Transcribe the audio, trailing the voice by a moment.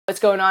What's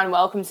going on?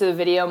 Welcome to the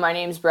video. My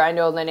name is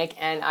Brando Olinik,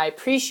 and I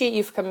appreciate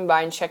you for coming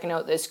by and checking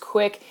out this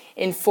quick,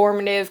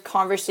 informative,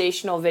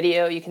 conversational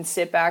video. You can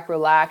sit back,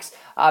 relax,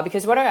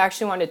 because what I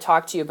actually wanted to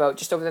talk to you about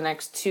just over the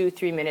next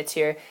 2-3 minutes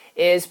here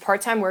is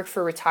part-time work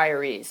for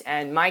retirees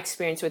and my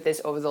experience with this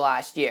over the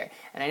last year.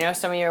 And I know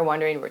some of you are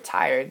wondering,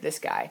 retired, this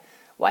guy,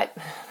 what?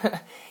 You're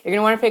going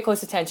to want to pay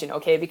close attention,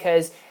 okay,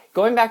 because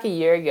going back a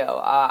year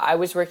ago, I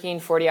was working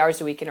 40 hours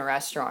a week in a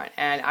restaurant,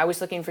 and I was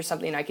looking for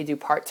something I could do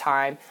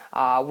part-time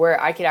where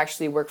I could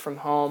actually work from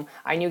home.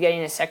 I knew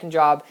getting a second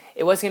job,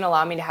 it wasn't going to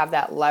allow me to have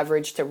that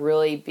leverage to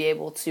really be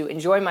able to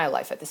enjoy my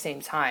life at the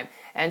same time.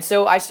 And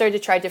so I started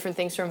to try different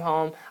things from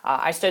home.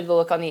 I started to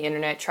look on the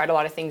internet, tried a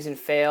lot of things and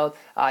failed,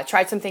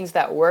 tried some things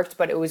that worked,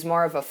 but it was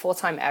more of a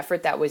full-time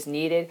effort that was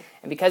needed.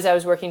 And because I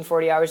was working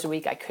 40 hours a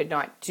week, I could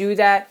not do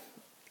that.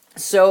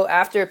 So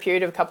after a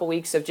period of a couple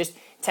weeks of just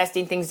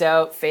testing things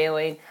out,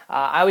 failing,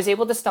 I was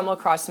able to stumble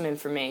across some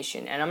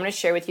information, and I'm going to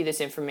share with you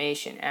this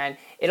information. And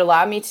it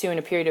allowed me to, in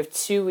a period of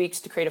 2 weeks,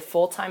 to create a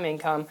full-time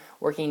income,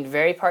 working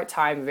very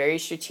part-time, very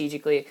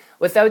strategically,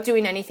 without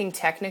doing anything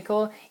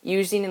technical,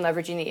 using and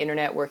leveraging the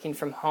internet, working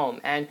from home.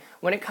 And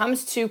when it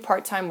comes to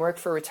part-time work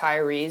for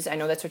retirees, I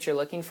know that's what you're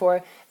looking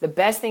for. The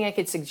best thing I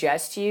could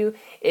suggest to you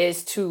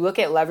is to look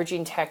at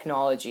leveraging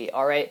technology,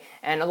 all right?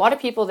 And a lot of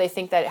people, they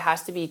think that it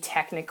has to be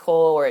technical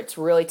or it's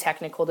really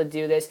technical to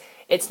do this.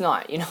 It's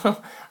not, you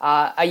know.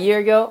 A year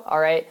ago, all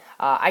right,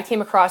 I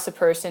came across a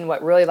person.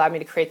 What really allowed me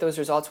to create those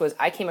results was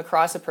I came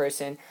across a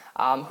person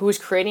who was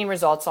creating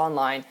results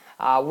online,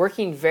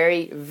 working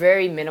very,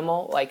 very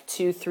minimal, like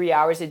 2-3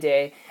 hours a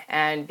day.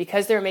 And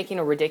because they were making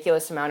a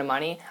ridiculous amount of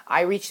money,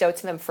 I reached out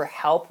to them for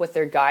help with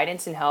their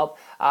guidance and help.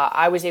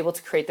 I was able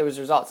to create those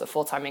results, a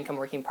full-time income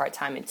working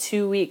part-time in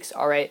 2 weeks,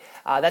 all right?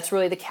 That's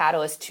really the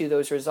catalyst to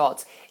those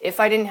results. If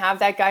I didn't have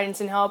that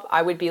guidance and help,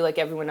 I would be like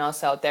everyone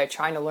else out there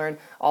trying to learn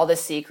all the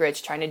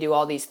secrets, trying to do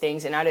all these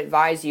things, and I'd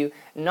advise you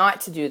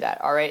not to do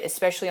that, all right?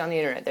 Especially on the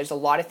internet. There's a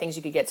lot of things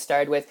you could get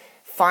started with.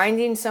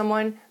 Finding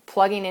someone,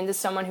 plugging into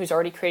someone who's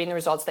already creating the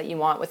results that you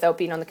want without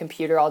being on the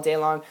computer all day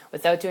long,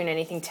 without doing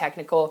anything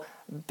technical,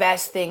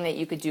 best thing that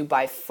you could do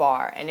by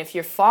far. And if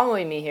you're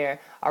following me here,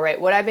 all right,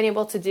 what I've been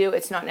able to do,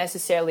 it's not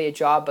necessarily a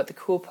job, but the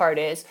cool part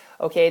is,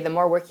 okay, the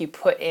more work you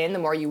put in, the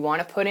more you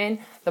want to put in,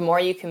 the more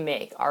you can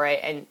make, all right?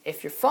 And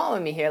if you're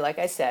following me here, like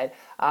I said,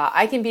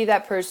 I can be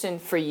that person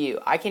for you.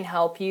 I can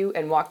help you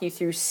and walk you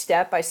through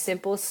step by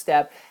simple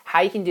step how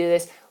you can do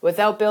this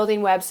without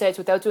building websites,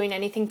 without doing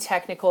anything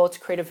technical to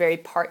create a very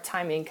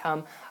part-time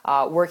income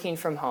working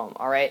from home,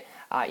 all right?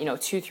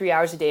 2-3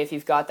 hours a day if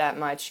you've got that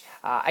much.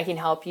 I can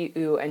help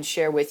you and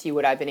share with you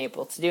what I've been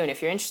able to do. And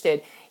if you're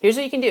interested, here's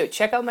what you can do.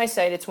 Check out my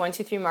site. It's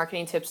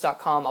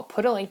 123marketingtips.com. I'll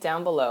put a link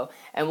down below.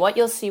 And what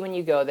you'll see when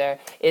you go there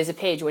is a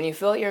page. When you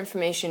fill out your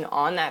information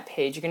on that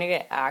page, you're going to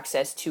get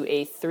access to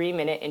a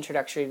 3-minute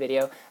introductory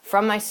video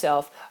from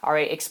myself. All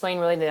right, explain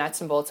really the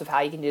nuts and bolts of how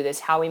you can do this,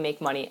 how we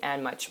make money,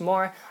 and much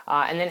more.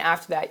 And then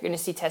after that, you're going to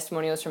see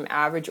testimonials from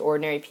average,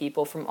 ordinary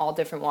people from all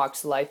different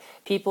walks of life.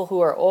 People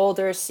who are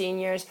older,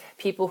 seniors,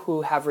 people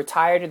who have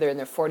retired, or they're in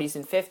their 40s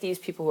and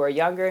 50s, people who are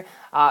younger,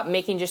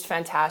 making just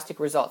fantastic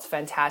results,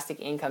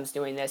 fantastic incomes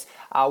doing this,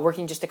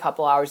 working just a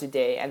couple hours a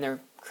day, and they're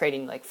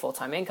creating like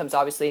full-time incomes.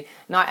 Obviously,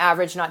 not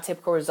average, not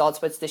typical results,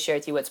 but it's to share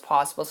with you what's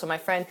possible. So my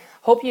friend,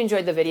 hope you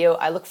enjoyed the video.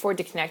 I look forward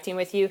to connecting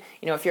with you.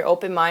 If you're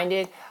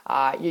open-minded,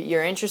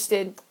 you're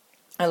interested,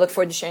 I look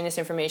forward to sharing this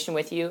information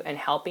with you and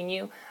helping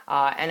you.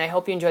 And I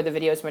hope you enjoyed the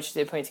video as much as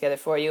I put it together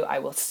for you. I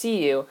will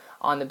see you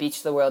on the beach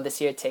of the world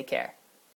this year. Take care.